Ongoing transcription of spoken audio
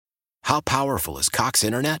How powerful is Cox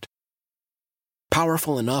Internet?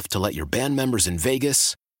 Powerful enough to let your band members in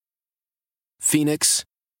Vegas, Phoenix,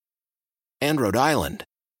 and Rhode Island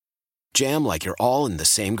jam like you're all in the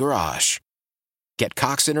same garage. Get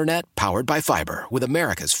Cox Internet powered by fiber with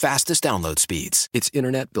America's fastest download speeds. It's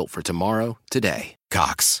internet built for tomorrow, today.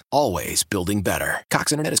 Cox, always building better.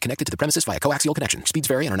 Cox Internet is connected to the premises via coaxial connection. Speeds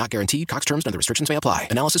vary and are not guaranteed. Cox terms and other restrictions may apply.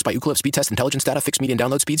 Analysis by Ookla Speed Test Intelligence Data. Fixed median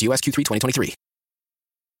download speeds. US Q3 2023.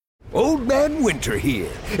 Old Man Winter here.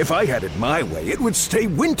 If I had it my way, it would stay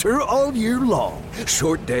winter all year long.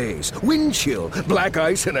 Short days, wind chill, black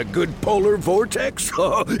ice, and a good polar vortex.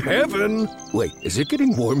 Oh, heaven! Wait, is it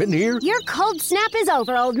getting warm in here? Your cold snap is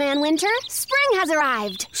over, Old Man Winter. Spring has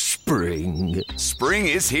arrived. Spring. Spring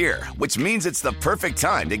is here, which means it's the perfect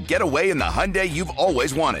time to get away in the Hyundai you've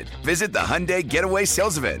always wanted. Visit the Hyundai Getaway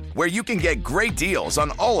Sales Event, where you can get great deals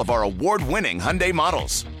on all of our award-winning Hyundai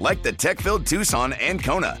models, like the tech-filled Tucson and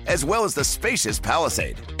Kona, as well as the spacious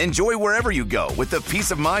Palisade. Enjoy wherever you go with the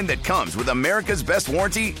peace of mind that comes with America's best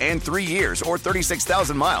warranty and 3 years or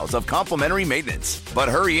 36,000 miles of complimentary maintenance. But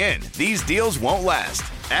hurry in, these deals won't last.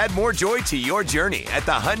 Add more joy to your journey at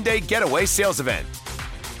the Hyundai Getaway Sales Event.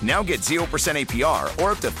 Now get 0% APR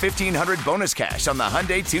or up to $1,500 bonus cash on the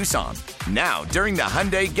Hyundai Tucson. Now, during the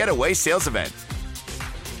Hyundai Getaway Sales Event.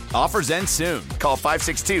 Offers end soon. Call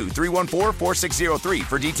 562-314-4603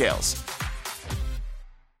 for details.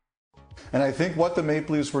 And I think what the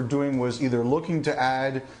Maple Leafs were doing was either looking to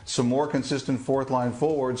add some more consistent fourth line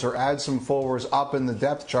forwards or add some forwards up in the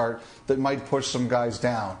depth chart that might push some guys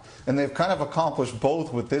down. And they've kind of accomplished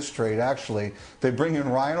both with this trade, actually. They bring in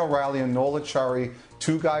Ryan O'Reilly and Noel Acciari,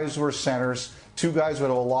 two guys who are centers, two guys who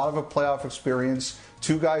have a lot of a playoff experience,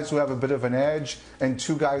 two guys who have a bit of an edge, and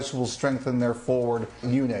two guys who will strengthen their forward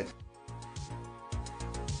unit.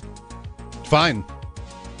 Fine.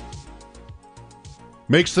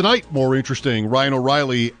 Makes the night more interesting. Ryan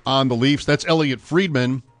O'Reilly on the Leafs. That's Elliot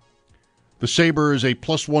Friedman. The Sabres a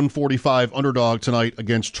plus 145 underdog tonight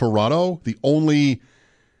against Toronto. The only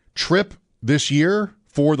trip this year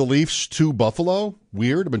for the Leafs to Buffalo.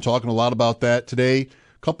 Weird. I've been talking a lot about that today. A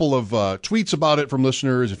couple of tweets about it from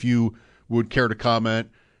listeners. If you would care to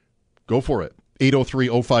comment, go for it.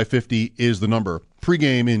 803-0550 is the number.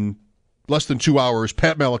 Pre-game in less than 2 hours.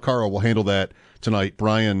 Pat Malacaro will handle that tonight.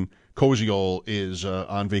 Brian Koziol is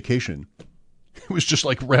on vacation. It was just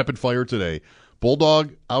like rapid fire today.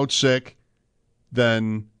 Bulldog out sick.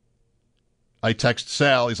 Then I text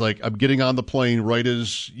Sal. He's like, I'm getting on the plane right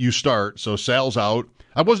as you start. So Sal's out.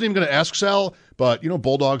 I wasn't even going to ask Sal, but,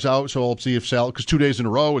 Bulldog's out, so I'll see if Sal, because 2 days in a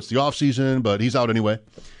row, it's the off season, but he's out anyway.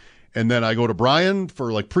 And then I go to Brian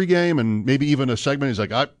for like pregame and maybe even a segment. He's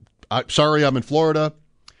like, I'm sorry, I'm in Florida.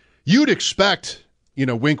 You'd expect,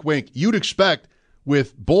 wink, wink, you'd expect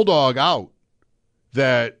with Bulldog out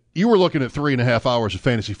that you were looking at 3.5 hours of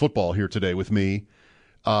fantasy football here today with me.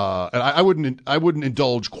 And I wouldn't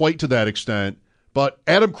indulge quite to that extent, but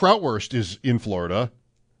Adam Krautwurst is in Florida.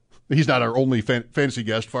 He's not our only fantasy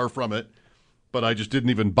guest, far from it, but I just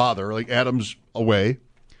didn't even bother. Like, Adam's away.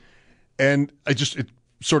 And I'm sitting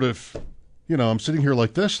here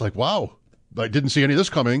like this, like, wow, I didn't see any of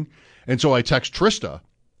this coming. And so I text Trista,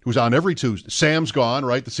 who's on every Tuesday. Sam's gone,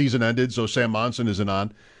 right? The season ended, so Sam Monson isn't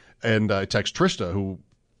on. And I text Trista, who's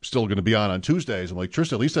still going to be on Tuesdays. I'm like,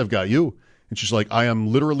 Trista, at least I've got you. And she's like, I am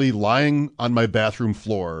literally lying on my bathroom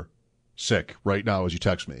floor sick right now as you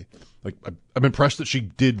text me. Like, I'm impressed that she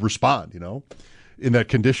did respond, in that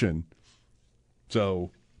condition. So,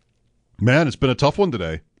 man, it's been a tough one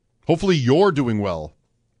today. Hopefully you're doing well.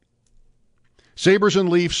 Sabres and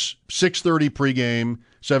Leafs, 6:30 pregame,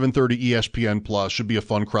 7:30 ESPN Plus. Should be a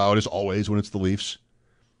fun crowd, as always, when it's the Leafs.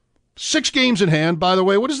 6 games in hand, by the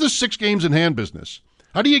way. What is this 6 games in hand business?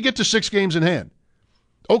 How do you get to 6 games in hand?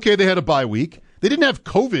 Okay, they had a bye week. They didn't have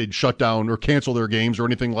COVID shut down or cancel their games or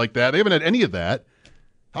anything like that. They haven't had any of that.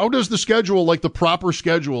 How does the schedule, like the proper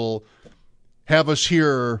schedule, have us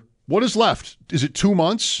here? What is left? Is it 2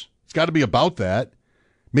 months? It's got to be about that.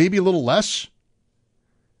 Maybe a little less.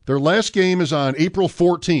 Their last game is on April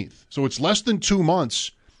 14th, so it's less than 2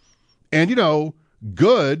 months. And,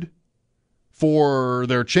 good for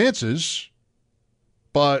their chances,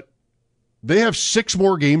 but they have 6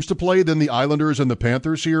 more games to play than the Islanders and the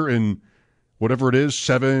Panthers here in whatever it is,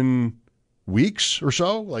 7 weeks or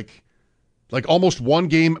so. Like almost 1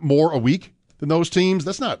 game more a week than those teams.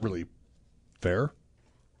 That's not really fair.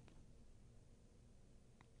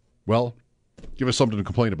 Well, give us something to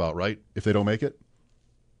complain about, right? If they don't make it.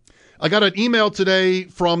 I got an email today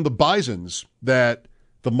from the Bisons that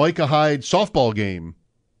the Micah Hyde softball game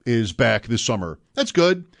is back this summer. That's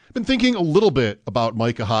good. I've been thinking a little bit about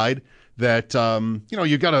Micah Hyde, that,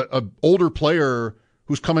 you've got a older player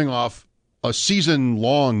who's coming off a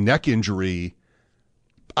season-long neck injury.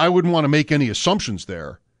 I wouldn't want to make any assumptions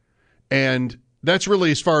there. And that's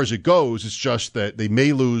really as far as it goes. It's just that they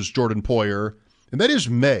may lose Jordan Poyer. And that is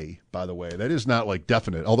may, by the way. That is not like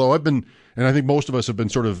definite. Although I've been, and I think most of us have been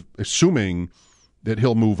sort of assuming that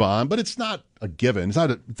he'll move on, but it's not a given. It's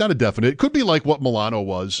not a definite. It could be like what Milano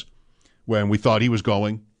was when we thought he was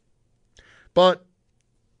going. But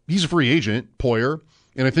he's a free agent, Poyer,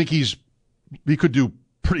 and I think he could do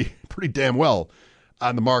pretty damn well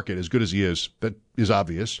on the market, as good as he is. That is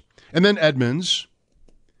obvious. And then Edmonds.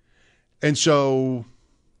 And so,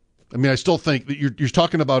 I mean, I still think that you're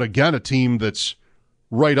talking about, again, a team that's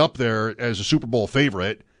right up there as a Super Bowl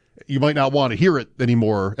favorite. You might not want to hear it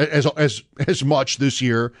anymore as much this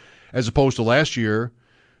year as opposed to last year,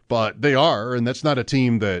 but they are, and that's not a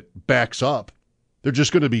team that backs up. They're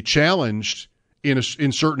just going to be challenged in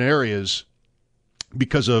certain areas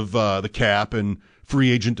because of the cap and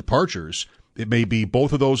free agent departures. It may be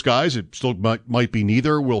both of those guys. It still might be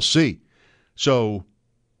neither. We'll see. So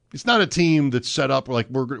it's not a team that's set up like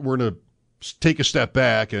we're going to take a step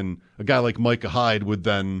back, and a guy like Micah Hyde would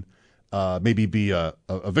then maybe be a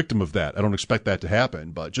victim of that. I don't expect that to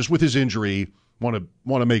happen, but just with his injury, want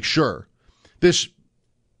to make sure.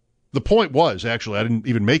 The point was, actually, I didn't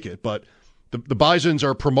even make it, but the Bisons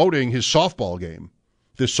are promoting his softball game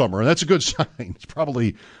this summer, and that's a good sign. It's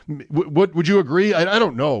probably, would you agree? I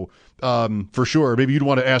don't know for sure. Maybe you'd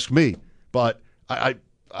want to ask me, but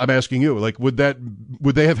I'm asking you, like, would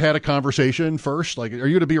they have had a conversation first? Like, are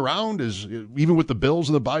you going to be around? Even with the Bills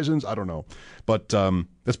and the Bisons? I don't know. But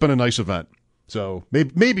that's been a nice event. So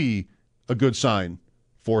maybe a good sign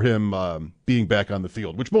for him being back on the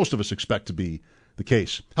field, which most of us expect to be the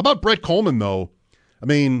case. How about Brett Coleman, though? I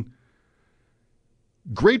mean,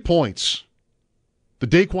 great points. The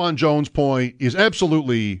Daquan Jones point is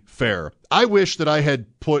absolutely fair. I wish that I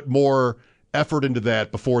had put more effort into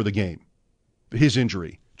that before the game. His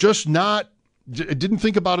injury. Didn't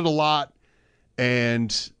think about it a lot,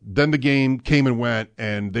 and then the game came and went,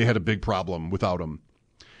 and they had a big problem without him.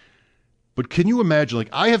 But can you imagine, like,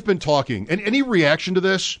 I have been talking, and any reaction to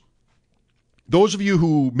this, those of you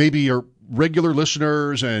who maybe are regular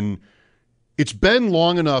listeners, and it's been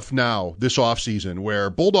long enough now this offseason where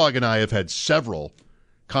Bulldog and I have had several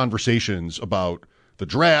conversations about the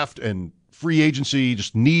draft and free agency,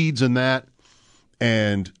 just needs and that.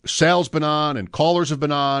 And Sal's been on, and callers have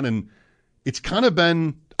been on, and it's kind of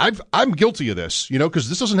been, I'm guilty of this, because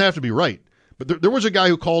this doesn't have to be right. But there was a guy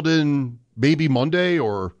who called in maybe Monday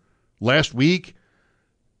or last week.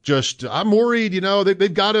 I'm worried,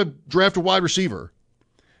 they've got to draft a wide receiver.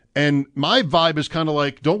 And my vibe is kind of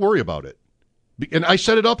like, don't worry about it. And I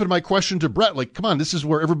set it up in my question to Brett, like, come on, this is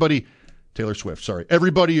where Taylor Swift,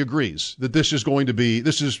 everybody agrees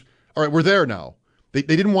that all right, we're there now. They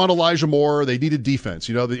didn't want Elijah Moore. They needed defense.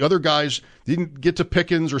 The other guys didn't get to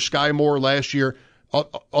Pickens or Sky Moore last year.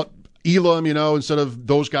 Elam, instead of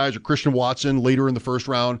those guys, or Christian Watson later in the first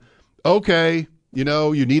round. Okay,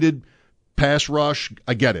 you needed pass rush.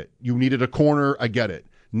 I get it. You needed a corner. I get it.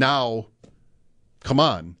 Now, come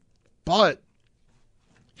on. But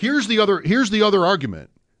here's the other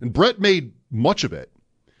argument, and Brett made much of it.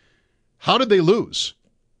 How did they lose?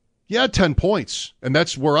 Yeah, 10 points, and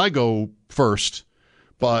that's where I go first.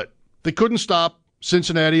 But they couldn't stop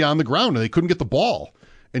Cincinnati on the ground, and they couldn't get the ball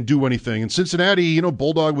and do anything. And Cincinnati,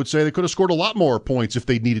 Bulldog would say they could have scored a lot more points if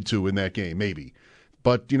they needed to in that game, maybe.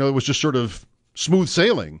 But, it was just sort of smooth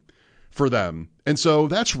sailing for them. And so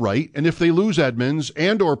that's right. And if they lose Edmonds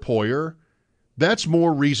and or Poyer, that's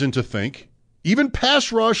more reason to think. Even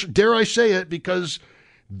pass rush, dare I say it, because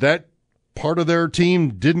that part of their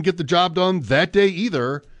team didn't get the job done that day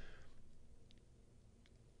either.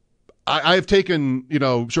 I've taken,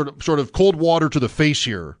 sort of cold water to the face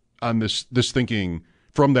here on this thinking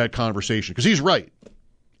from that conversation, because he's right.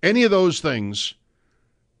 Any of those things,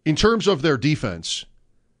 in terms of their defense,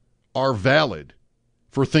 are valid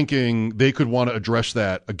for thinking they could want to address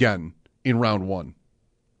that again in round one.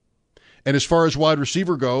 And as far as wide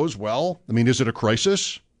receiver goes, well, I mean, is it a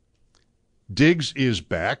crisis? Diggs is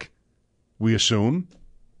back, we assume.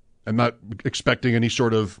 I'm not expecting any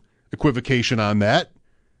sort of equivocation on that.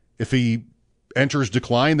 If he enters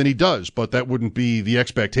decline, then he does, but that wouldn't be the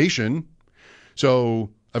expectation.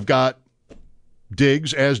 So I've got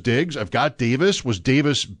Diggs as Diggs. I've got Davis. Was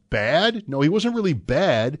Davis bad? No, he wasn't really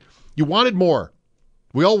bad. You wanted more.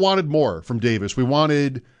 We all wanted more from Davis. We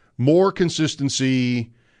wanted more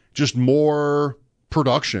consistency, just more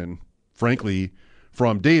production, frankly,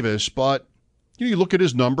 from Davis. But you look at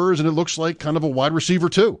his numbers, and it looks like kind of a wide receiver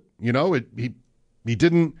too. He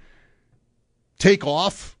didn't take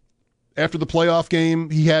off after the playoff game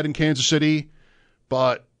he had in Kansas City,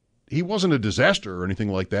 but he wasn't a disaster or anything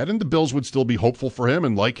like that, and the Bills would still be hopeful for him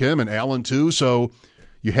and like him, and Allen too. So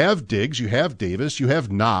you have Diggs, you have Davis, you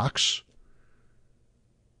have Knox,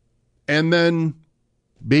 and then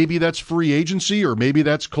maybe that's free agency, or maybe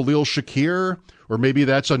that's Khalil Shakir, or maybe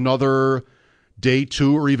that's another day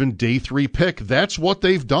 2 or even day 3 pick. That's what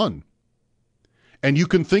they've done. And you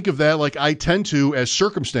can think of that, like I tend to, as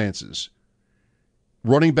circumstances.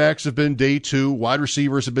 Running backs have been day 2, wide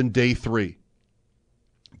receivers have been day 3.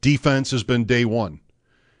 Defense has been day 1.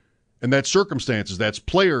 And that's circumstances, that's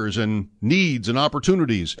players and needs and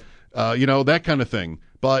opportunities, that kind of thing.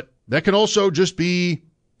 But that can also just be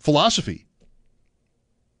philosophy.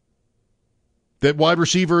 That wide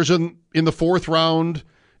receivers in the 4th round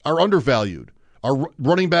are undervalued. Our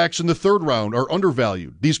running backs in the 3rd round are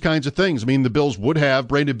undervalued. These kinds of things. I mean, the Bills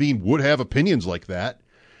Brandon Beane would have opinions like that.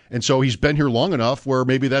 And so he's been here long enough where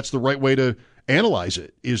maybe that's the right way to analyze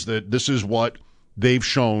it, is that this is what they've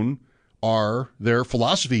shown are their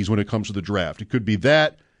philosophies when it comes to the draft. It could be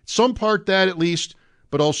that, some part that at least,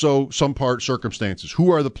 but also some part circumstances.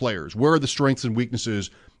 Who are the players? Where are the strengths and weaknesses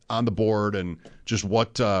on the board, and just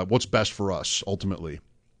what's best for us ultimately.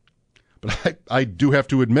 But I do have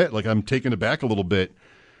to admit, like, I'm taken aback a little bit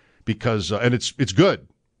because, and it's good,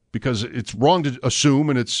 because it's wrong to assume,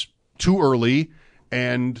 and it's too early,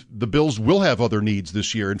 and the Bills will have other needs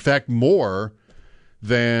this year. In fact, more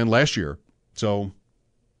than last year. So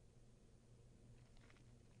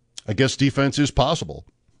I guess defense is possible.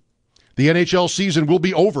 The NHL season will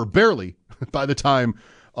be over barely by the time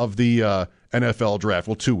of the NFL draft.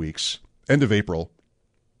 Well, 2 weeks, end of April.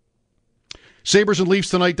 Sabres and Leafs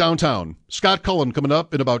tonight downtown. Scott Cullen coming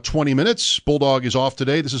up in about 20 minutes. Bulldog is off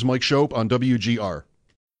today. This is Mike Shope on WGR.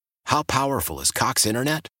 How powerful is Cox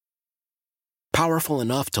Internet? Powerful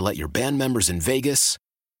enough to let your band members in Vegas,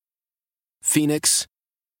 Phoenix,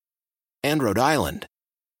 and Rhode Island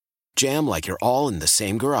jam like you're all in the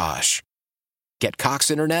same garage. Get Cox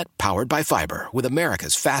Internet powered by fiber with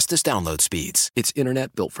America's fastest download speeds. It's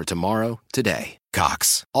internet built for tomorrow, today.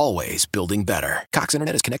 Cox, always building better. Cox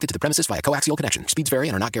Internet is connected to the premises via coaxial connection. Speeds vary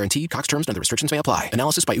and are not guaranteed. Cox terms and other restrictions may apply.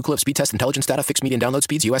 Analysis by Ookla Speed Test Intelligence Data. Fixed median download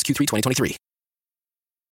speeds. US Q3 2023.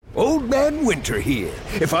 Old Man Winter here.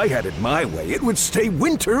 If I had it my way, it would stay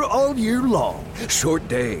winter all year long. Short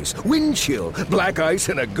days, wind chill, black ice,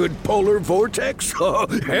 and a good polar vortex. Oh,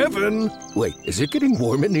 heaven. Wait, is it getting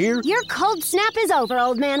warm in here? Your cold snap is over,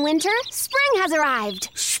 Old Man Winter. Spring has arrived.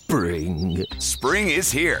 Spring. Spring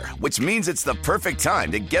is here, which means it's the perfect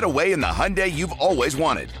time to get away in the Hyundai you've always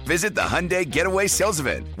wanted. Visit the Hyundai Getaway Sales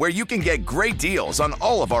Event, where you can get great deals on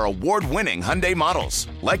all of our award-winning Hyundai models,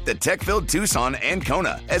 like the tech-filled Tucson and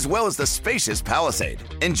Kona, as well as the spacious Palisade.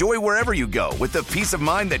 Enjoy wherever you go with the peace of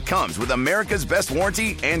mind that comes with America's best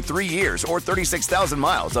warranty and 3 years or 36,000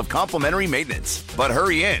 miles of complimentary maintenance. But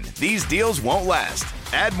hurry in, these deals won't last.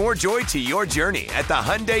 Add more joy to your journey at the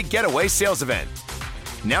Hyundai Getaway Sales Event.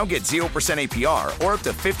 Now get 0% APR or up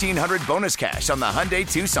to $1,500 bonus cash on the Hyundai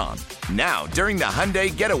Tucson. Now, during the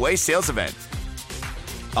Hyundai Getaway Sales Event.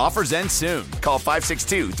 Offers end soon. Call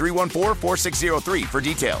 562-314-4603 for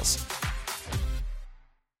details.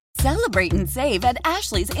 Celebrate and save at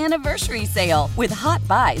Ashley's Anniversary Sale. With Hot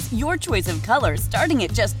Buys, your choice of colors starting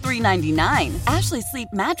at just $3.99. Ashley Sleep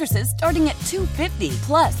mattresses starting at $2.50.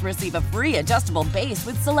 Plus, receive a free adjustable base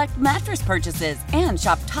with select mattress purchases. And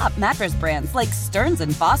shop top mattress brands like Stearns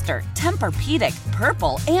 & Foster, Tempur-Pedic,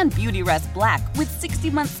 Purple, and Beautyrest Black with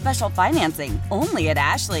 60-month special financing. Only at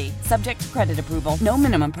Ashley. Subject to credit approval. No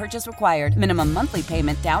minimum purchase required. Minimum monthly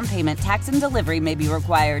payment, down payment, tax, and delivery may be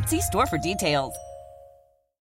required. See store for details.